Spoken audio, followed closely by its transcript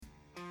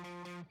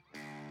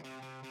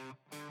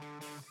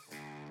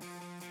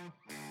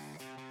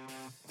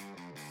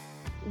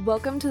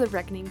Welcome to the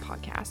Reckoning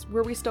podcast,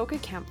 where we stoke a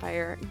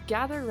campfire,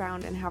 gather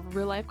around, and have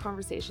real-life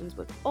conversations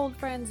with old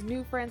friends,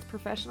 new friends,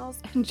 professionals,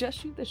 and just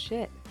shoot the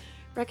shit.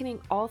 Reckoning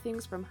all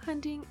things from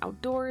hunting,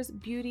 outdoors,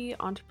 beauty,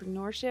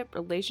 entrepreneurship,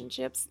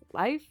 relationships,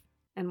 life,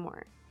 and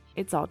more.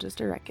 It's all just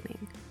a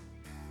reckoning.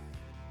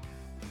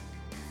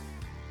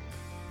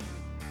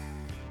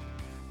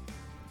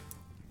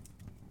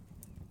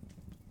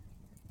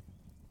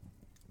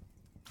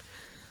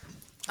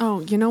 Oh,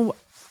 you know what?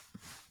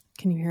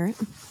 Can you hear it?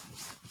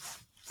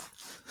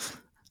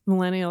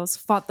 Millennials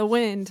fought the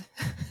wind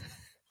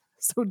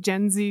so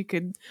Gen Z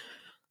could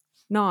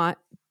not.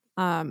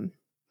 But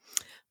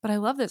I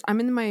love this. I'm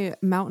in my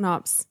Mountain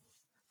Ops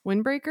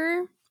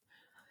windbreaker,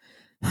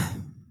 and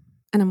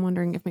I'm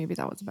wondering if maybe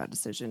that was a bad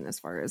decision as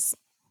far as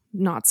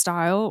not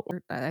style.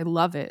 I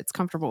love it. It's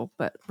comfortable,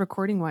 but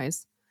recording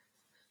wise,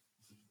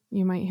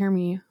 you might hear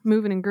me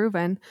moving and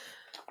grooving.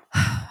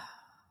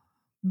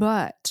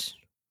 But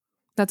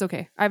that's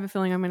okay. I have a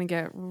feeling I'm going to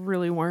get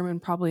really warm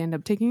and probably end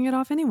up taking it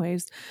off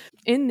anyways.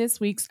 In this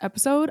week's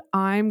episode,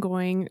 I'm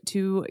going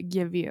to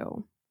give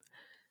you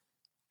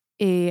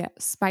a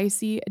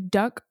spicy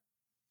duck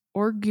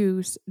or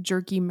goose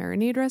jerky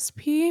marinade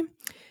recipe.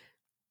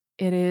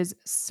 It is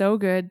so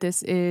good.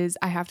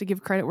 I have to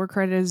give credit where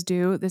credit is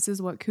due. This is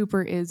what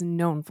Cooper is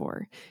known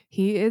for.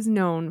 He is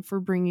known for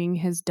bringing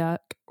his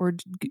duck or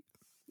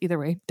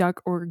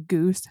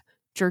goose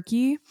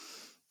jerky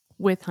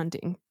with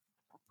hunting.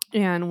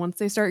 And once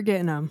they start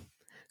getting them,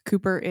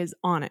 Cooper is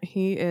on it.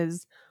 He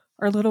is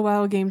our little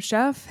wild game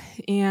chef.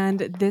 And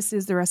this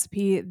is the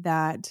recipe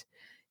that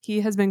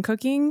he has been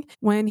cooking.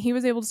 When he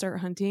was able to start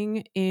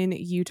hunting in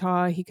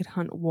Utah, he could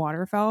hunt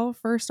waterfowl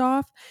first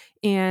off.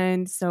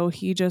 And so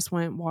he just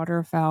went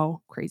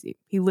waterfowl crazy.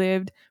 He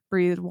lived,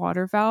 breathed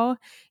waterfowl.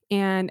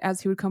 And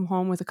as he would come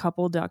home with a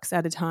couple ducks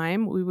at a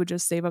time, we would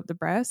just save up the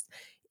breast.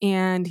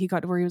 And he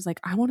got to where he was like,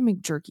 I want to make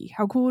jerky.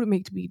 How cool would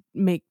it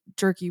make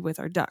jerky with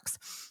our ducks?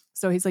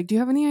 So he's like, do you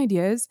have any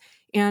ideas?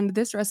 And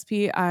this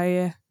recipe,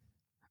 I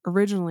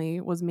originally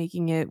was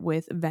making it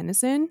with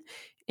venison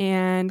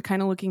and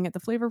kind of looking at the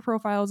flavor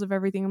profiles of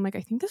everything. I'm like,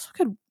 I think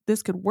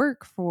this could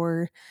work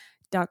for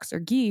ducks or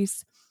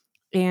geese.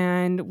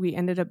 And we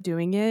ended up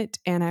doing it.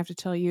 And I have to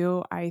tell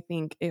you, I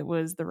think it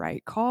was the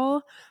right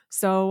call.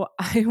 So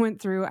I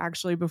went through,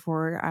 actually,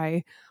 before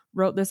I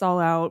wrote this all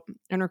out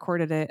and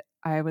recorded it,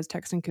 I was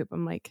texting Coop.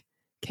 I'm like,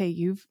 okay,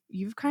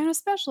 you've kind of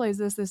specialized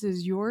this. This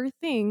is your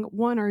thing.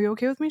 1, are you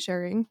okay with me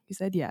sharing? He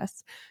said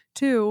yes.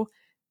 2,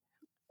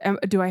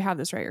 do I have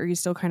this right? Are you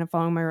still kind of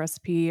following my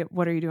recipe?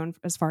 What are you doing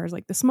as far as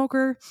like the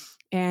smoker?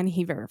 And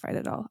he verified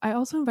it all. I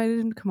also invited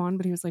him to come on,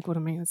 but he was like, what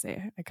am I going to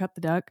say? I cut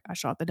the duck. I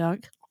shot the duck.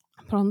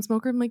 Put on the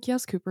smoker. I'm like,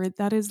 yes, Cooper,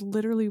 that is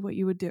literally what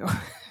you would do.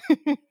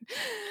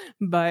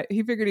 But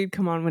he figured he'd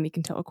come on when he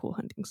can tell a cool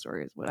hunting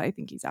story is what I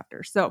think he's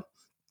after. So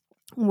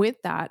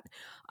with that,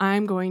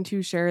 I'm going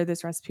to share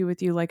this recipe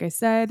with you. Like I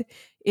said,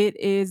 it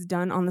is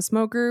done on the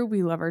smoker.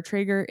 We love our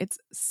Traeger. It's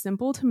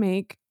simple to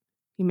make.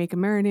 You make a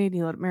marinade,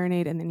 you let it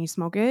marinate, and then you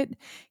smoke it.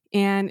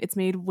 And it's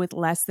made with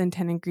less than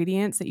 10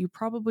 ingredients that you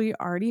probably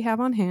already have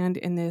on hand.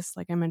 And this,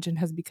 like I mentioned,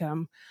 has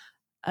become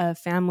a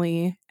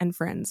family and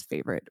friends'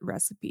 favorite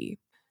recipe.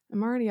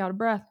 I'm already out of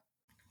breath.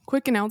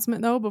 Quick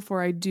announcement though,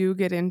 before I do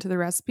get into the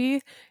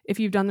recipe. If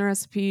you've done the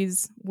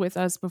recipes with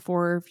us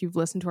before, if you've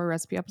listened to our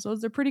recipe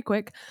episodes, they're pretty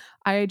quick.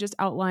 I just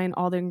outline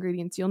all the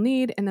ingredients you'll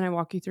need and then I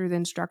walk you through the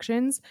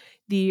instructions.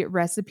 The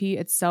recipe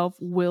itself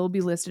will be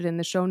listed in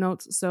the show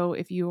notes. So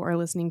if you are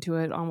listening to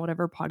it on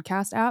whatever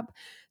podcast app,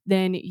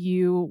 then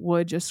you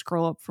would just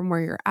scroll up from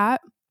where you're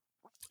at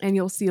and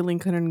you'll see a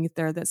link underneath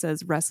there that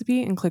says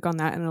recipe and click on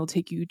that and it'll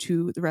take you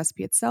to the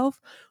recipe itself.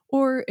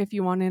 Or if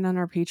you want in on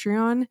our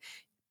Patreon,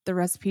 the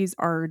recipes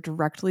are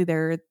directly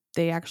there.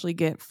 They actually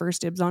get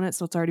first dibs on it.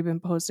 So it's already been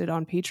posted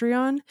on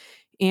Patreon.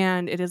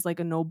 And it is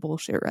like a no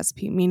bullshit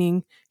recipe,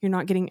 meaning you're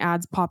not getting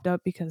ads popped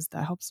up because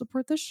that helps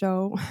support the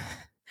show.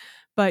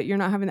 But you're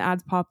not having the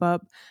ads pop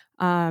up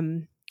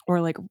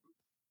or like,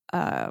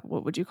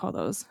 what would you call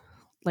those?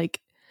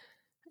 Like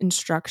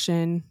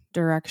instruction,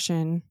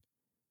 direction,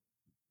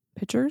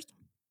 pictures.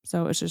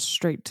 So it's just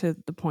straight to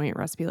the point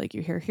recipe like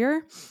you hear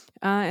here.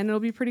 And it'll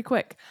be pretty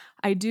quick.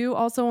 I do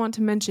also want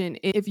to mention,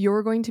 if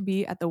you're going to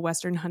be at the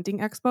Western Hunting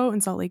Expo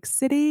in Salt Lake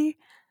City,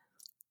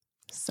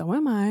 so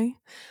am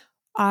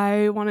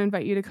I want to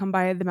invite you to come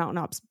by the Mountain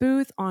Ops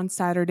booth on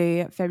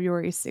Saturday,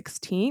 February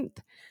 16th.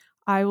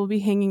 I will be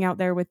hanging out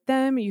there with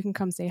them. You can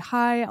come say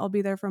hi. I'll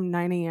be there from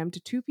 9 a.m. to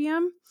 2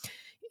 p.m.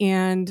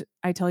 And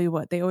I tell you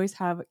what, they always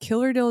have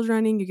killer deals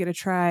running. You get to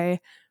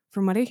try,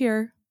 from what I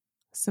hear,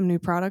 some new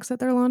products that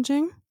they're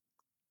launching.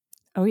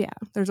 Oh yeah,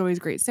 there's always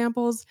great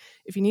samples.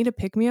 If you need a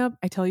pick-me-up,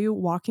 I tell you,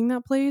 walking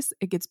that place,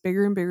 it gets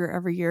bigger and bigger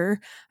every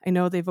year. I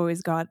know they've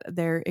always got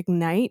their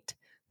Ignite,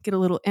 get a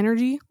little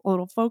energy, a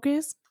little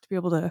focus to be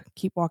able to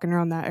keep walking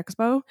around that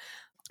expo.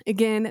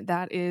 Again,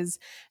 that is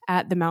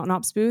at the Mountain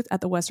Ops booth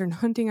at the Western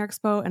Hunting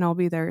Expo, and I'll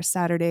be there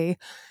Saturday,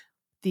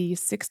 the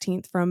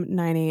 16th from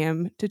 9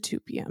 a.m. to 2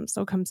 p.m.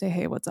 So come say,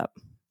 hey, what's up?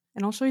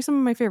 And I'll show you some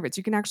of my favorites.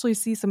 You can actually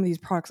see some of these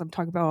products I'm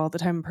talking about all the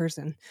time in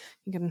person.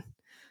 We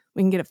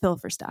can get a feel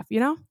for stuff, you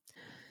know?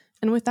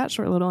 And with that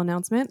short little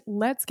announcement,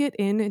 let's get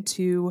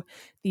into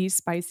the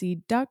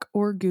spicy duck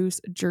or goose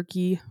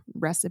jerky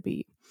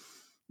recipe.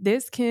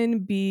 This can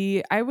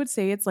be, I would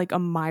say it's like a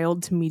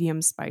mild to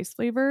medium spice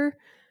flavor.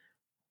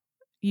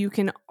 You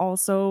can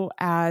also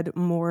add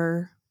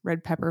more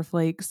red pepper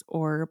flakes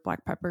or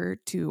black pepper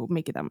to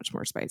make it that much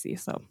more spicy.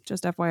 So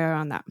just FYI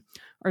on that.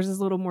 Ours is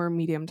a little more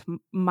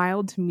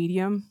mild to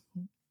medium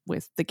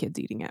with the kids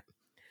eating it.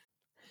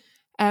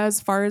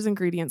 As far as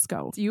ingredients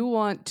go, you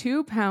want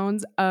 2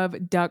 pounds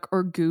of duck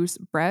or goose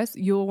breast.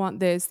 You'll want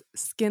this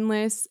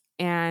skinless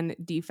and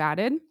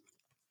defatted.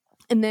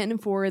 And then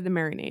for the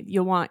marinade,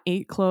 you'll want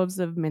 8 cloves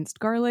of minced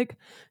garlic,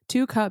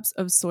 2 cups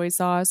of soy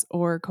sauce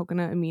or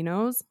coconut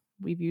aminos.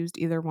 We've used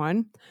either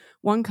one.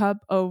 1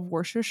 cup of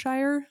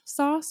Worcestershire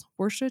sauce.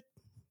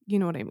 You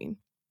know what I mean.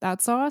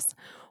 That sauce.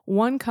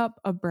 1 cup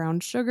of brown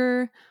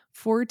sugar,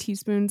 4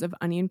 teaspoons of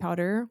onion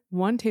powder,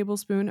 1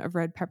 tablespoon of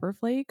red pepper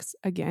flakes.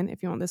 Again,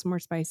 if you want this more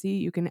spicy,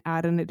 you can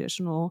add an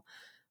additional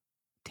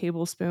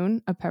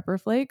tablespoon of pepper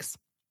flakes.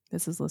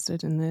 This is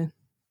listed in the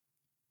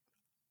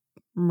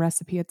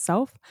recipe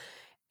itself.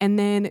 And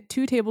then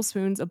 2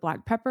 tablespoons of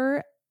black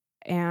pepper.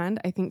 And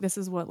I think this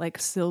is what like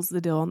seals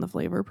the deal on the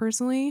flavor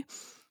personally,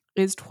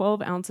 is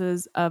 12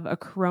 ounces of a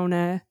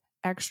Corona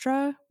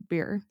Extra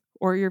beer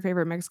or your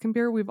favorite Mexican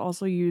beer. We've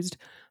also used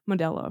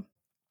Modelo.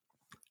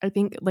 I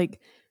think like,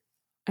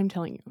 I'm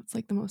telling you, it's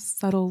like the most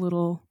subtle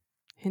little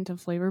hint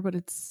of flavor, but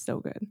it's so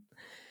good.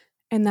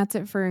 And that's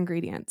it for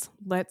ingredients.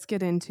 Let's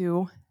get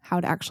into how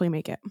to actually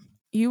make it.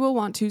 You will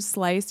want to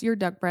slice your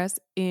duck breast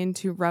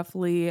into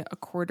roughly a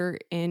 1/4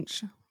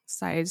 inch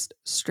sized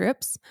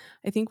strips.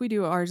 I think we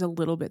do ours a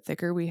little bit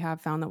thicker. We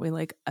have found that we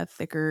like a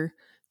thicker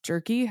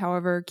jerky.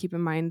 However, keep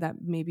in mind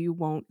that maybe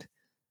won't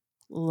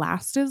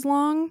last as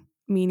long,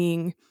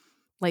 meaning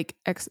like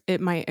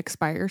it might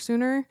expire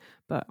sooner,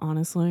 but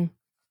honestly,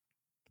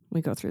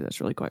 we go through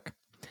this really quick.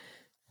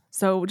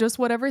 So just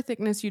whatever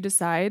thickness you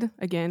decide,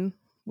 again,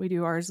 we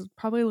do ours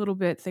probably a little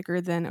bit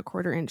thicker than a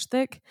 1/4 inch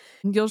thick.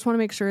 You'll just want to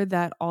make sure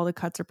that all the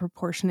cuts are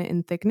proportionate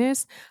in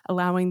thickness,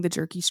 allowing the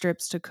jerky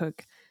strips to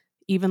cook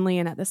evenly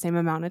and at the same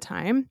amount of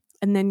time.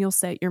 And then you'll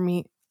set your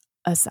meat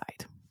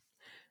aside.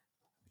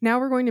 Now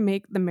we're going to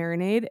make the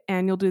marinade,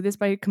 and you'll do this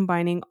by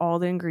combining all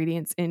the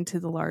ingredients into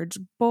the large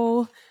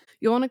bowl.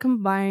 You'll want to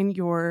combine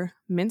your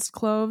minced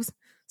cloves,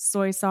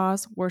 soy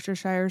sauce,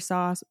 Worcestershire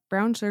sauce,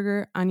 brown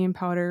sugar, onion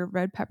powder,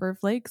 red pepper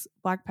flakes,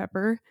 black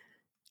pepper,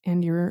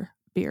 and your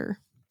beer.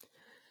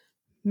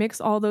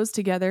 Mix all those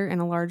together in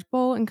a large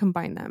bowl and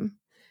combine them.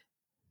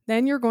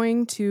 Then you're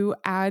going to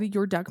add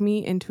your duck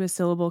meat into a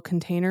sealable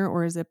container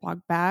or a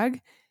Ziploc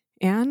bag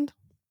and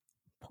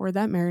pour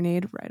that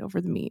marinade right over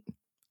the meat.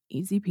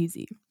 Easy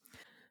peasy.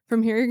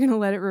 From here, you're going to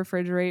let it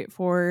refrigerate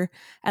for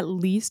at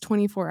least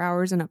 24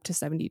 hours and up to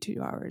 72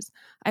 hours.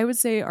 I would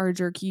say our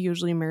jerky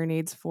usually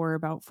marinates for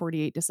about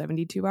 48 to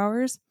 72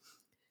 hours.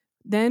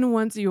 Then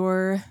once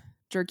your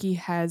jerky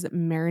has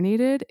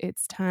marinated,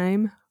 it's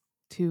time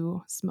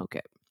to smoke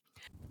it.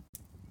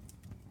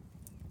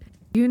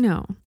 You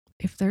know,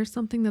 if there's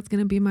something that's going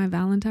to be my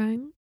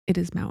Valentine, it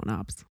is Mountain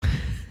Ops.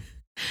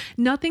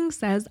 Nothing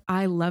says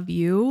I love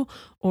you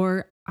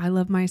or I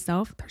love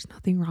myself, there's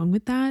nothing wrong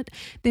with that,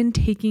 then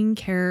taking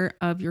care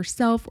of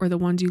yourself or the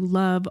ones you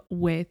love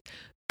with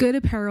good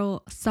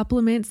apparel,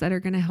 supplements that are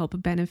going to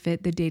help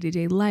benefit the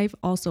day-to-day life,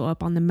 also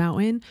up on the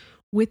mountain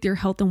with your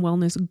health and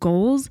wellness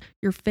goals,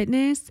 your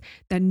fitness,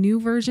 that new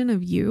version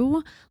of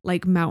you,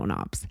 like Mountain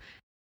Ops.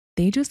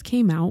 They just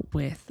came out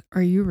with,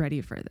 are you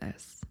ready for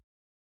this?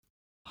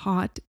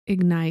 Hot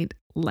Ignite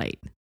Light.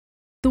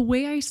 The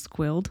way I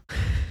squealed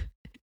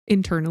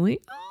internally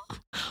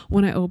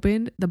when I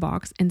opened the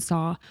box and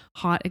saw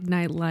Hot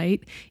Ignite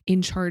Light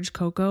in charged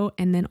cocoa,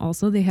 and then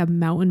also they have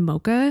Mountain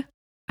Mocha.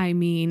 I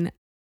mean,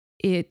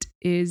 it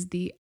is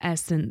the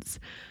essence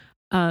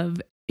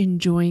of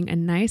enjoying a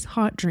nice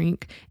hot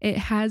drink. It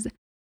has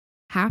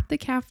half the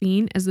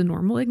caffeine as the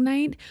normal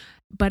Ignite,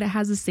 but it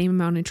has the same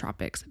amount in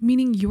tropics,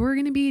 meaning you're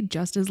going to be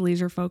just as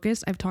laser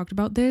focused. I've talked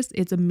about this.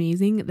 It's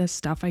amazing the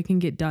stuff I can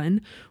get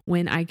done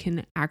when I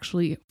can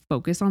actually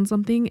focus on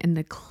something and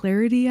the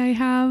clarity I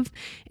have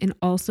and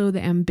also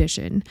the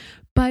ambition,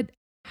 but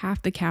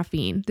half the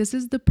caffeine. This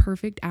is the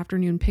perfect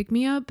afternoon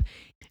pick-me-up,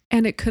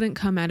 and it couldn't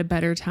come at a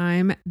better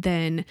time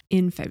than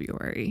in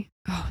February.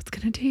 Oh, it's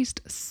going to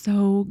taste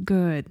so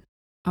good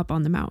up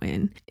on the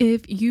mountain.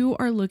 If you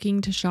are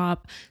looking to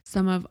shop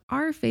some of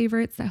our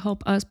favorites that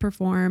help us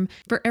perform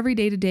for every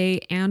day to day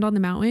and on the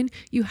mountain,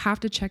 you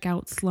have to check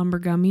out Slumber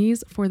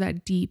Gummies for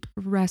that deep,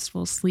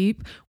 restful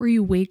sleep where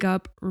you wake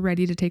up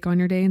ready to take on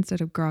your day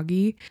instead of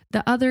groggy.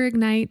 The other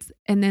Ignites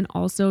And then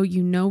also,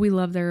 we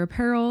love their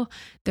apparel,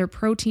 their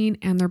protein,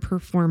 and their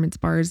performance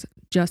bars,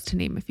 just to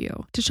name a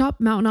few. To shop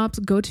Mountain Ops,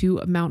 go to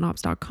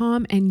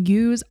mountainops.com and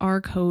use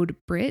our code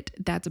BRITT,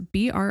 that's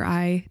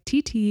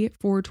BRITT,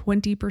 for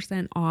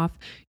 20% off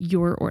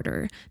your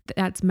order.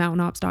 That's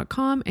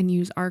mountainops.com and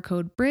use our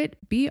code BRITT,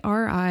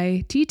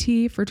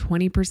 BRITT, for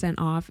 20%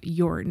 off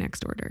your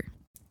next order.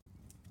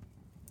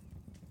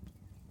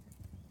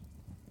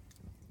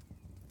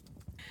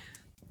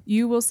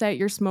 You will set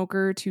your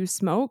smoker to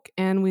smoke,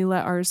 and we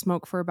let ours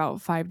smoke for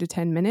about 5 to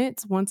 10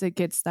 minutes. Once it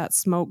gets that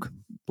smoke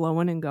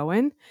blowing and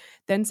going,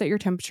 then set your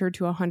temperature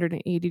to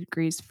 180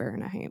 degrees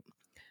Fahrenheit.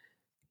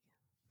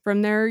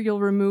 From there,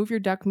 you'll remove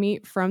your duck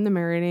meat from the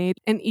marinade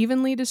and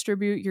evenly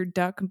distribute your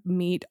duck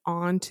meat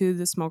onto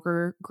the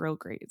smoker grill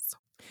grates.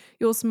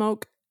 You'll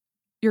smoke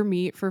your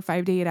meat for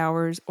 5 to 8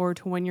 hours, or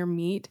to when your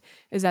meat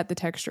is at the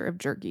texture of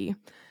jerky.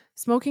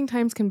 Smoking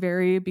times can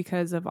vary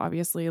because of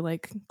obviously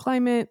like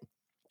climate,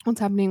 what's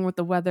happening with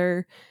the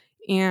weather,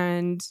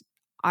 and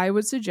I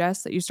would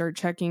suggest that you start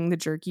checking the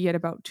jerky at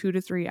about 2 to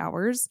 3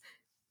 hours,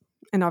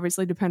 and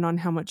obviously depend on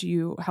how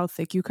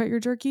thick you cut your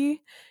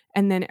jerky,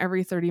 and then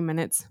every 30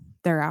 minutes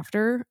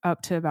thereafter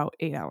up to about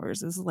 8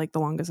 hours is like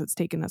the longest it's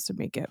taken us to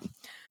make it.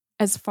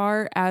 As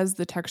far as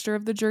the texture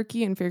of the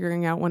jerky and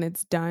figuring out when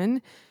it's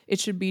done,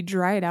 it should be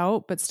dried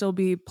out but still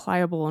be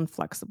pliable and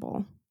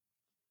flexible.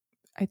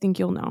 I think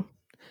you'll know.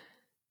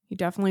 You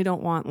definitely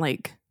don't want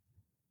like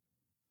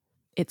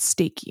it's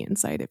steaky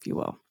inside, if you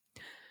will.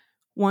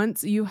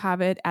 Once you have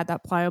it at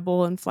that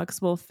pliable and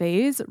flexible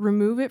phase,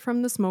 remove it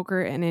from the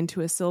smoker and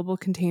into a sealable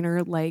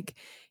container like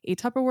a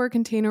Tupperware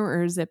container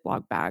or a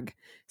Ziploc bag.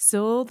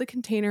 Seal the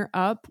container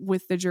up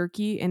with the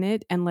jerky in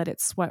it and let it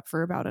sweat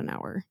for about an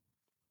hour.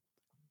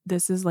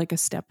 This is like a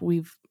step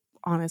we've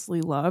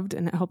honestly loved,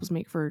 and it helps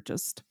make for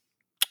just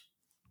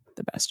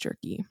the best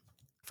jerky.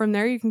 From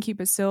there, you can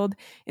keep it sealed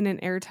in an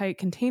airtight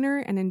container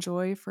and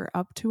enjoy for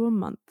up to a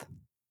month.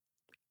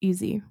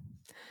 Easy.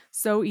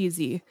 So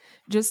easy.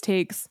 Just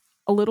takes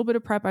a little bit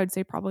of prep. I'd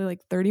say probably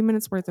like 30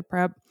 minutes worth of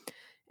prep,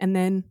 and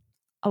then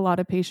a lot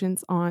of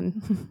patience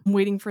on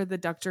waiting for the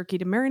duck jerky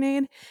to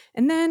marinate.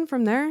 And then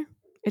from there,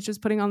 it's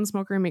just putting on the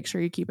smoker and make sure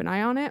you keep an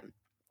eye on it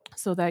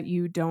so that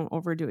you don't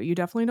overdo it. You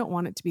definitely don't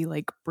want it to be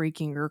like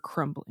breaking or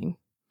crumbling.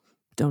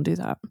 Don't do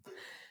that.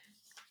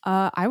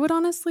 I would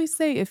honestly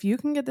say if you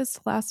can get this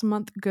last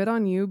month, good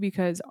on you,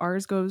 because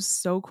ours goes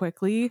so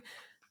quickly.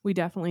 We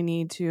definitely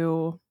need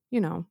to,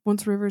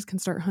 once Rivers can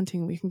start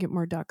hunting, we can get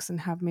more ducks and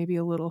have maybe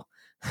a little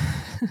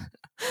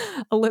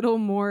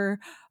more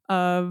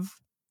of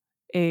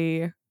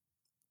a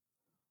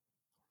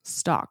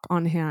stock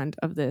on hand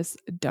of this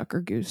duck or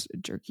goose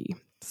jerky.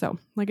 So,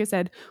 like I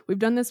said, we've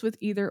done this with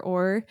either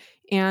or,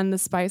 and the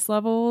spice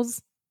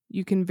levels,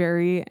 you can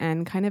vary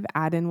and kind of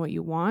add in what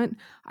you want.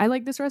 I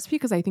like this recipe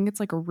because I think it's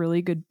like a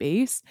really good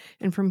base.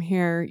 And from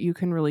here, you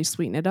can really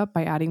sweeten it up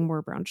by adding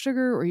more brown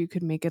sugar, or you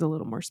could make it a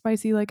little more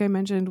spicy, like I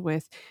mentioned,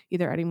 with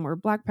either adding more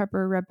black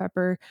pepper or red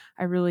pepper.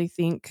 I really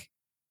think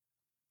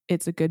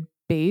it's a good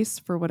base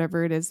for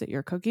whatever it is that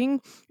you're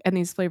cooking. And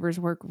these flavors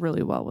work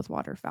really well with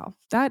waterfowl.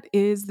 That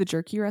is the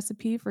jerky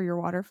recipe for your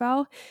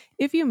waterfowl.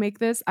 If you make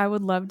this, I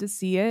would love to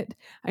see it.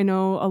 I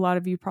know a lot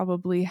of you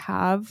probably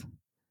have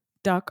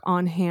duck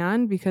on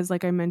hand because,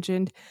 like I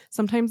mentioned,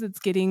 sometimes it's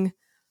getting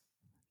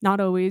not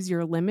always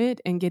your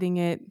limit, and getting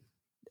it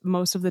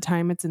most of the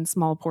time it's in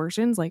small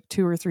portions, like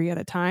 2 or 3 at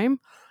a time.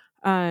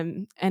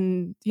 And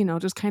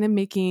just kind of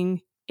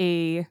making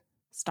a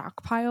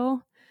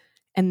stockpile.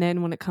 And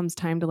then when it comes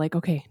time to like,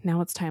 okay,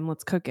 now it's time,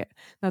 let's cook it.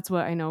 That's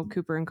what I know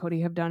Cooper and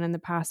Cody have done in the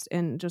past,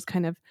 and just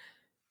kind of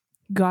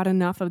got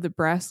enough of the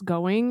breast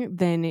going,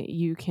 then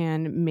you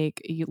can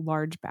make a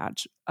large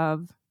batch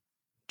of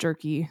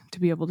jerky to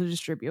be able to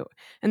distribute.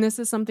 And this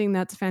is something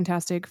that's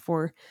fantastic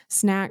for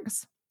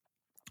snacks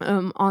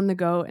on the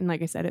go. And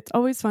like I said, it's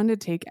always fun to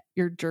take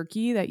your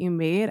jerky that you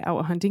made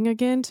out hunting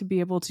again to be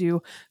able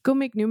to go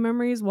make new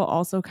memories while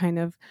also kind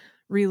of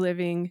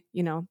reliving,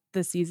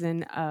 the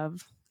season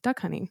of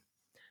duck hunting.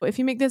 If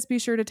you make this, be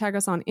sure to tag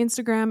us on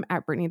Instagram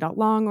at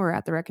Brittany.long or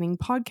at The Reckoning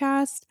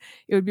Podcast.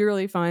 It would be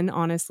really fun,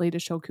 honestly, to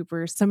show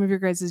Cooper some of your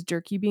guys'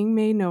 jerky being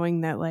made,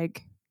 knowing that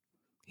like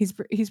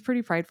he's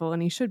pretty prideful,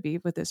 and he should be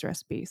with this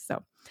recipe.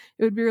 So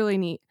it would be really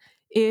neat.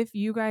 If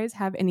you guys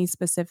have any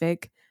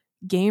specific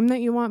game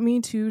that you want me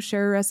to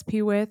share a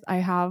recipe with, I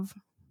have,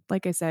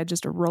 like I said,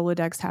 just a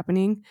Rolodex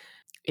happening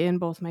in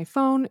both my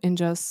phone and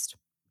just,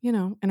 in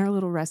our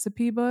little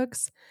recipe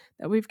books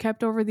that we've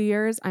kept over the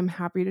years. I'm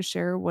happy to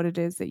share what it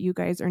is that you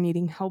guys are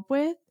needing help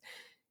with.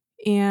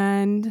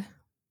 And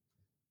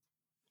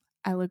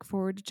I look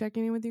forward to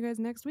checking in with you guys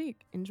next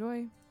week.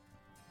 Enjoy.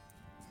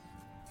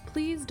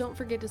 Please don't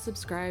forget to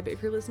subscribe.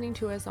 If you're listening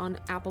to us on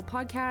Apple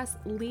Podcasts,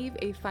 leave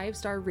a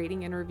 5-star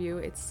rating and review.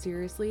 It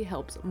seriously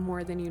helps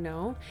more than you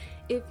know.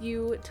 If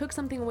you took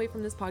something away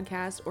from this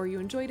podcast or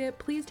you enjoyed it,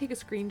 please take a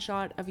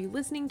screenshot of you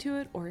listening to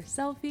it or a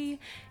selfie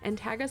and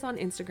tag us on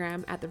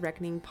Instagram at The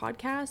Reckoning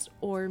Podcast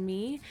or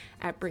me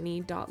at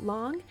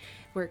Brittany.long.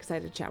 We're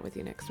excited to chat with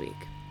you next week.